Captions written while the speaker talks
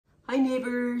Hi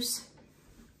neighbors,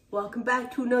 welcome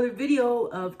back to another video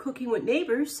of Cooking with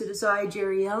Neighbors. It is I,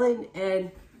 Jerri-ellen,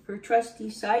 and her trusty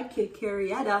sidekick,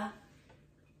 Harrietta.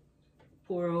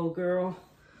 Poor old girl.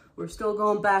 We're still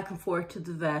going back and forth to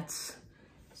the vets.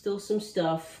 Still some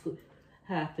stuff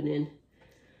happening.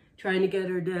 Trying to get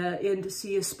her in to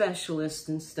see a specialist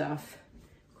and stuff.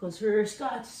 Because her's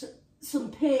got some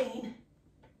pain.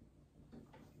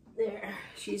 There,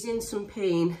 she's in some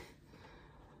pain.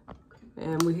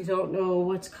 And we don't know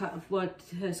what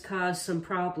has caused some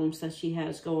problems that she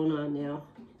has going on now.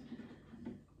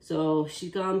 So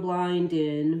she's gone blind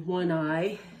in one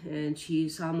eye, and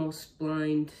she's almost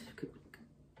blind.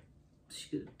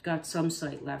 She got some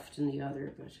sight left in the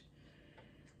other,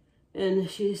 and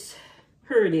she's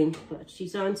hurting, but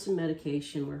she's on some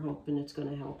medication. We're hoping it's going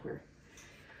to help her.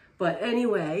 But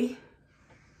anyway,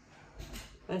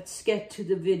 let's get to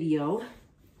the video.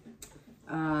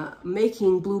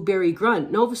 Making blueberry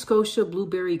grunt. Nova Scotia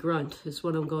Blueberry Grunt is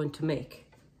what I'm going to make.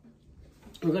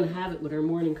 We're going to have it with our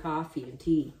morning coffee and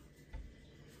tea.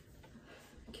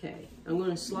 Okay, I'm going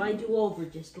to slide you over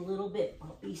just a little bit,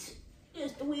 puppies.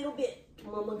 Just a little bit.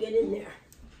 Mama, get in there.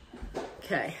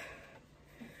 Okay,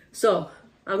 so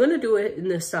I'm going to do it in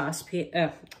this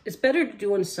saucepan. It's better to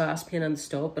do in a saucepan on the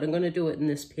stove, but I'm going to do it in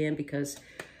this pan because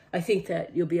I think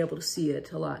that you'll be able to see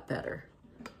it a lot better.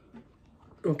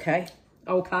 Okay.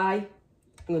 Okay, I'm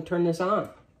going to turn this on.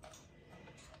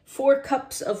 4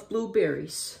 cups of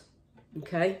blueberries,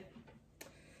 okay?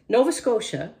 Nova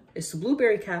Scotia is the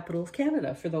blueberry capital of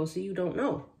Canada, for those of you who don't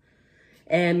know.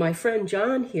 And my friend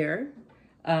John here,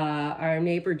 our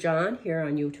neighbor John here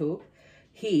on YouTube,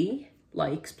 he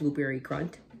likes blueberry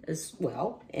grunt as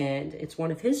well, and it's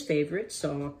one of his favorites,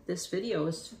 so this video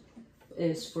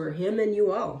is for him and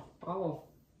you all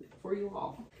for you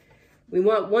all. We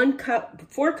want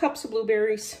 4 cups of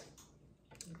blueberries.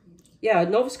 Yeah,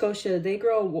 Nova Scotia, they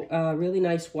grow really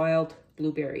nice wild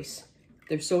blueberries.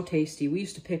 They're so tasty. We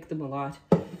used to pick them a lot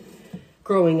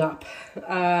growing up.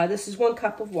 This is 1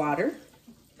 cup of water.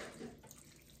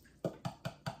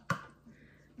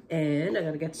 And I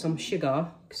gotta get some sugar,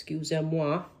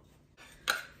 excusez-moi.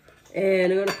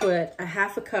 And I'm gonna put a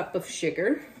 1/2 cup of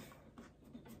sugar.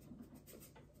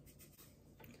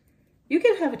 You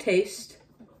can have a taste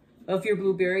of your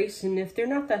blueberries, and if they're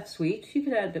not that sweet, you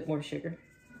can add a bit more sugar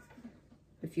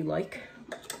if you like.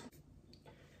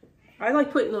 I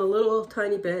like putting a little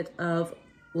tiny bit of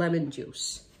lemon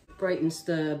juice. Brightens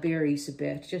the berries a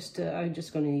bit. I'm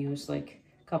just going to use like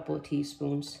a couple of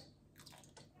teaspoons.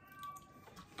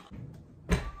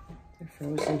 They're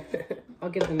frozen. I'll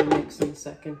give them a mix in a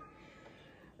second.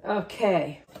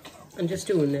 Okay, I'm just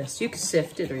doing this. You can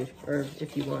sift it or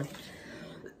if you want.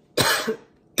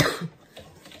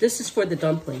 This is for the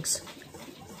dumplings.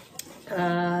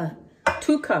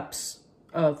 2 cups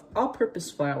of all-purpose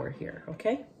flour here,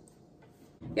 okay?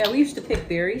 Yeah, we used to pick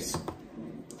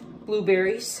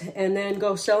blueberries, and then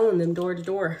go selling them door to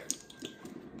door.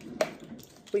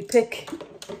 We pick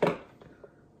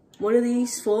one of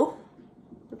these full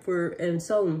and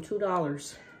sell them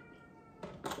 $2.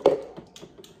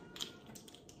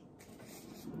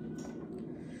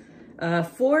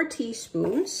 4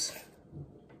 teaspoons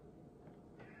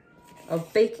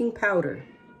of baking powder.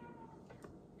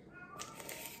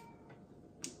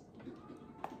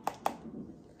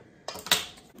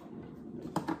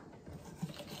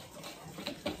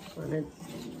 Want to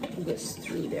whisk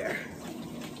through there.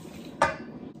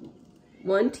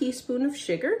 1 teaspoon of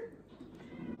sugar.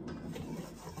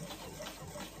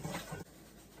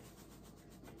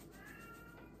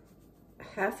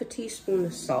 Half a teaspoon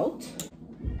of salt.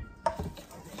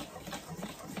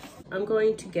 I'm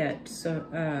going to get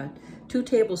 2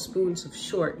 tablespoons of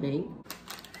shortening.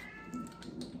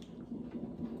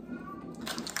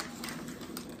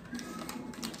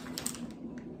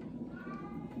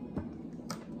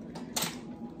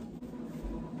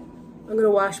 I'm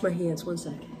gonna wash my hands 1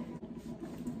 second.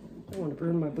 I don't want to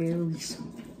burn my berries.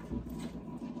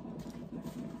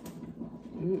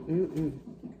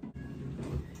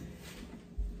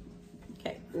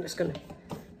 Okay, I'm just gonna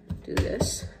do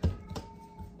this.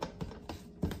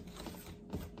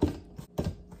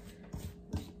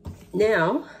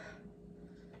 Now,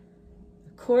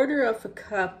 1/4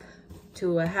 cup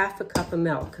to a 1/2 cup of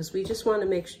milk, because we just want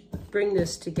to bring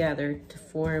this together to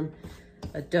form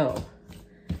a dough.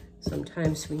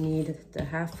 Sometimes we need the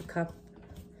 1/2 cup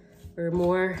or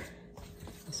more,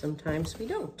 sometimes we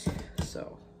don't.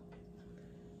 So,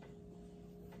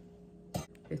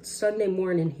 it's Sunday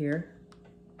morning here,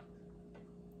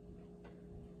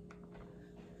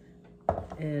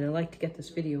 and I like to get this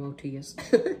video out to you.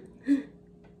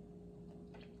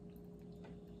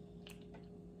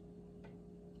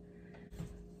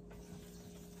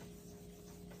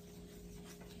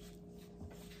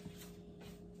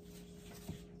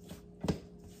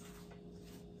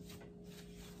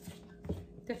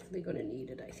 definitely gonna need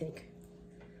it, I think.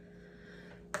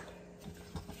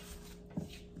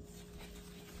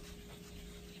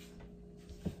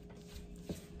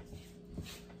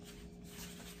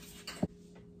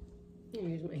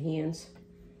 Use my hands.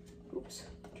 Oops,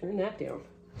 turn that down.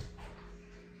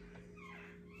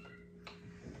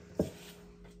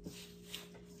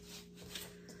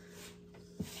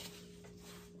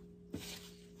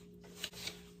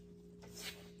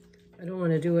 I don't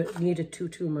want to do it, knead it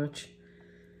too much.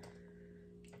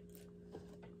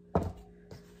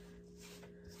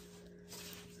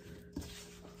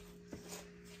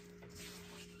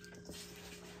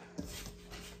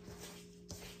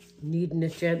 Kneading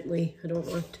it gently. I don't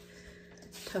want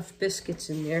tough biscuits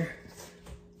in there.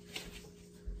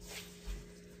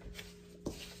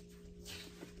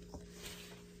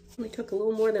 Only took a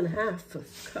little more than half a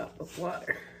cup of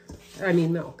water. I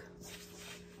mean milk.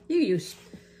 You use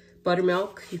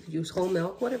buttermilk, you could use whole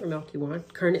milk, whatever milk you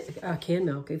want. Canned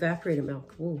milk, evaporated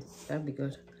milk. Ooh, that'd be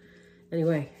good.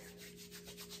 Anyway,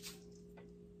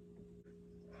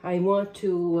 I want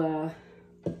to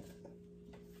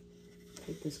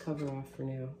take this cover off for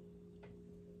now.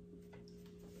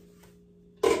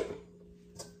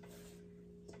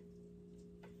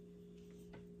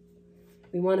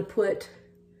 We want to put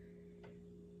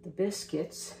the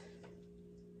biscuits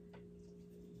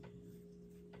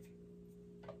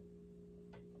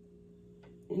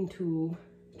into,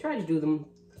 try to do them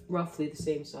roughly the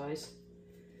same size,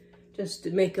 just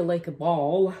to make it like a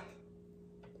ball.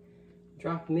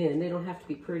 Drop them in. They don't have to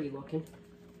be pretty looking.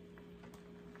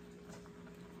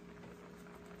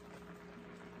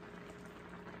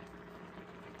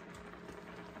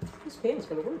 This pan's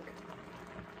gonna work.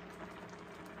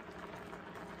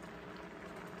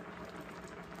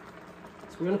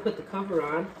 So we're gonna put the cover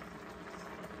on.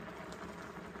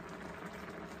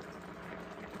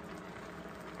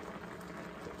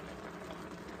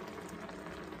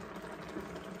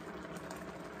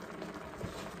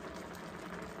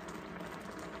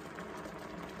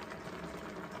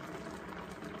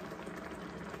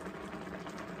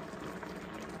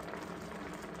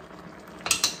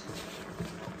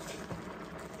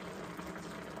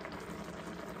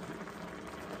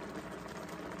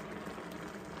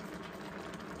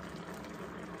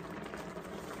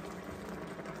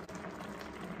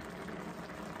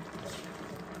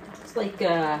 It's like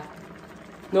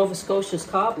Nova Scotia's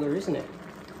cobbler, isn't it?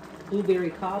 Blueberry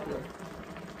cobbler.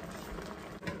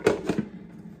 Put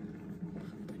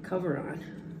the cover on.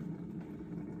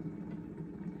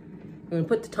 I'm going to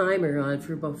put the timer on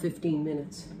for about 15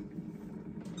 minutes.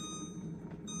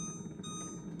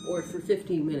 Or for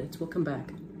 15 minutes, we'll come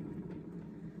back.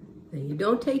 And you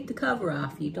don't take the cover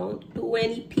off. You don't do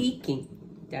any peeking.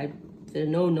 That's a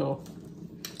no-no.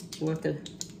 You want the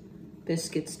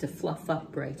biscuits to fluff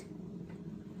up right.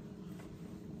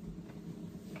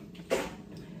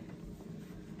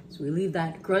 So we leave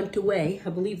that grunt away. I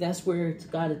believe that's where it's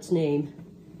got its name.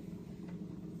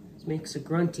 It makes a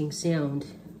grunting sound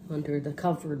under the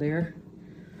cover there.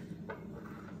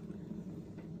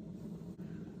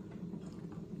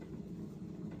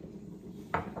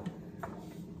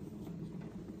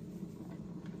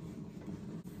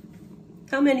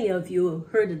 How many of you have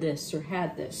heard of this or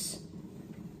had this?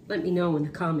 Let me know in the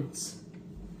comments.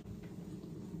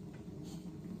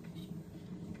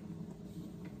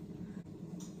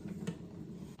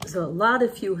 So a lot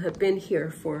of you have been here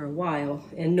for a while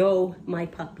and know my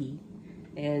puppy,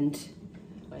 and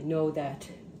I know that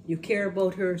you care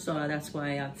about her, so that's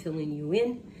why I'm filling you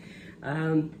in.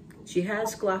 She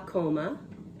has glaucoma,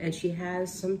 and she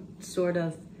has some sort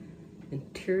of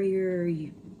interior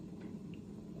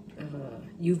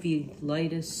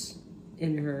uveitis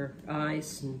in her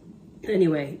eyes. And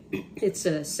anyway, it's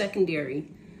a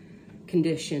secondary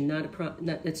condition,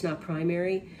 it's not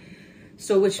primary.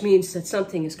 So which means that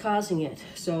something is causing it.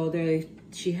 So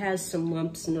she has some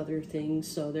lumps and other things,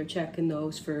 so they're checking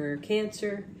those for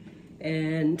cancer.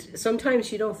 And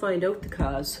sometimes you don't find out the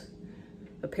cause,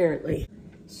 apparently.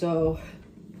 So,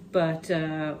 but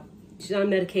she's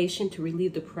on medication to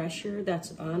relieve the pressure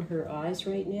that's on her eyes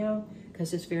right now,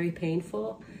 because it's very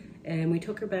painful. And we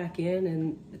took her back in,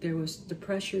 and the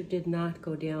pressure did not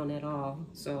go down at all.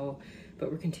 So, but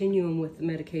we're continuing with the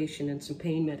medication and some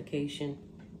pain medication,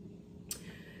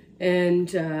 and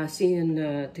seeing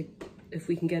if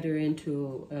we can get her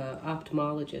into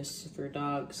ophthalmologists for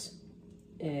dogs.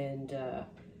 And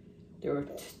there were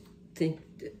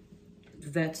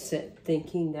vets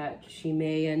thinking that she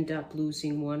may end up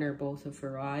losing one or both of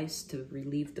her eyes to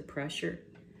relieve the pressure.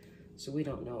 So we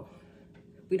don't know.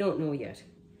 We don't know yet.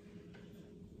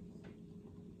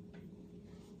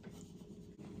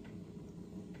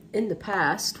 in the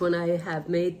past, when I have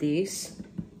made these,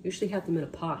 usually have them in a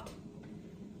pot.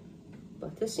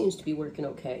 But this seems to be working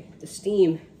okay. The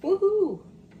steam, woohoo!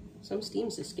 Some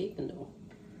steam's escaping though.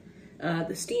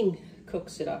 The steam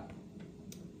cooks it up.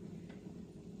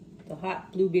 The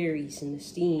hot blueberries and the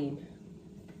steam.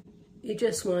 You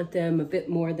just want them a bit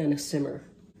more than a simmer.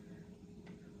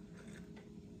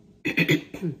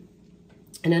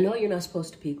 And I know you're not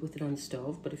supposed to peek with it on the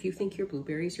stove, but if you think your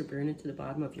blueberries are burning to the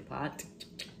bottom of your pot,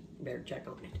 better check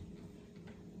on it.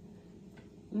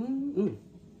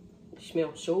 It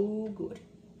smells so good.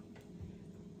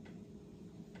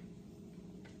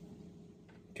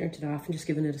 Turned it off and just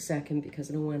giving it a second because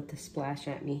I don't want it to splash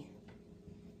at me.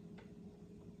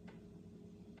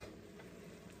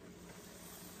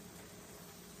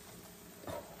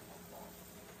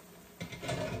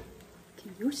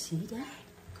 Can you see that?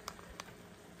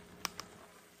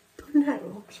 Doesn't that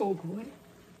look so good?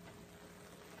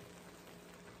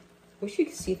 Wish you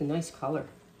could see the nice color.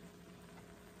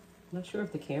 I'm not sure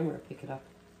if the camera will pick it up.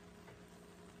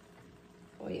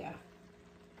 Oh yeah.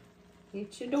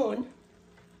 What you doing?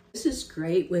 This is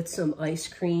great with some ice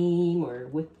cream or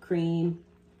whipped cream,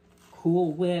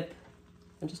 Cool Whip.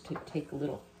 I'll just take a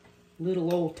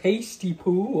little old tasty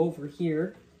poo over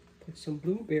here. Put some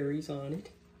blueberries on it.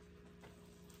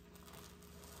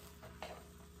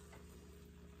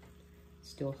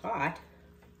 Still hot.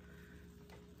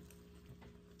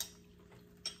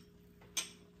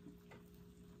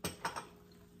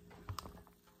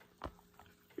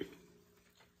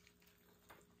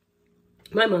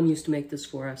 My mom used to make this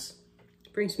for us.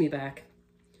 Brings me back.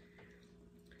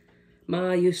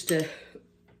 Ma used to,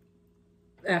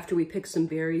 after we picked some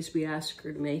berries, we asked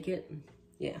her to make it.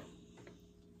 Yeah.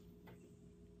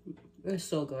 It's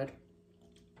so good.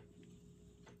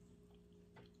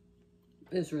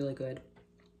 It's really good.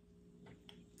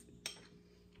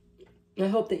 I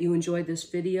hope that you enjoyed this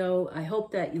video. I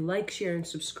hope that you like, share, and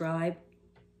subscribe.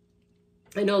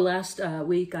 I know last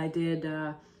week I did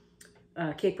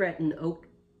Cape Breton oat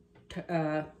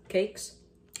cakes.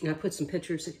 And I put some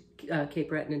pictures of Cape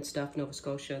Breton and stuff, Nova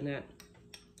Scotia, and that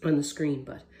on the screen,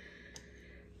 but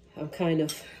I'm kind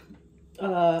of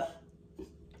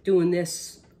doing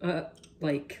this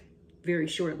like very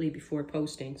shortly before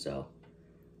posting, so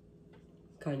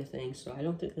kind of thing. So I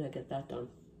don't think I get that done.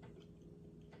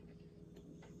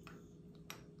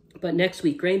 But next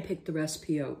week, Grain picked the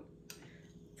recipe out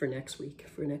for next week,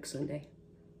 for next Sunday.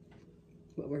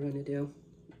 What we're going to do.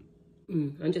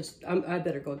 I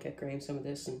better go get Graham some of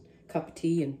this and a cup of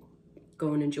tea and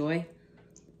go and enjoy.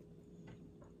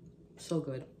 So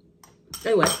good.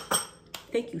 Anyway,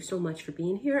 thank you so much for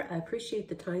being here. I appreciate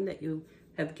the time that you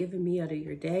have given me out of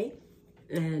your day.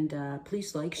 And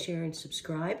please like, share, and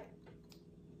subscribe.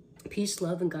 Peace,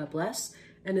 love, and God bless.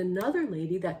 And another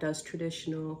lady that does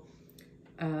traditional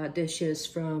dishes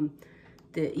from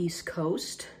the East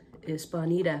Coast is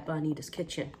Bonita at Bonita's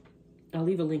Kitchen. I'll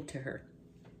leave a link to her.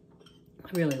 I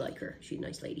really like her. She's a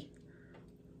nice lady.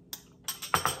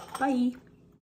 Bye.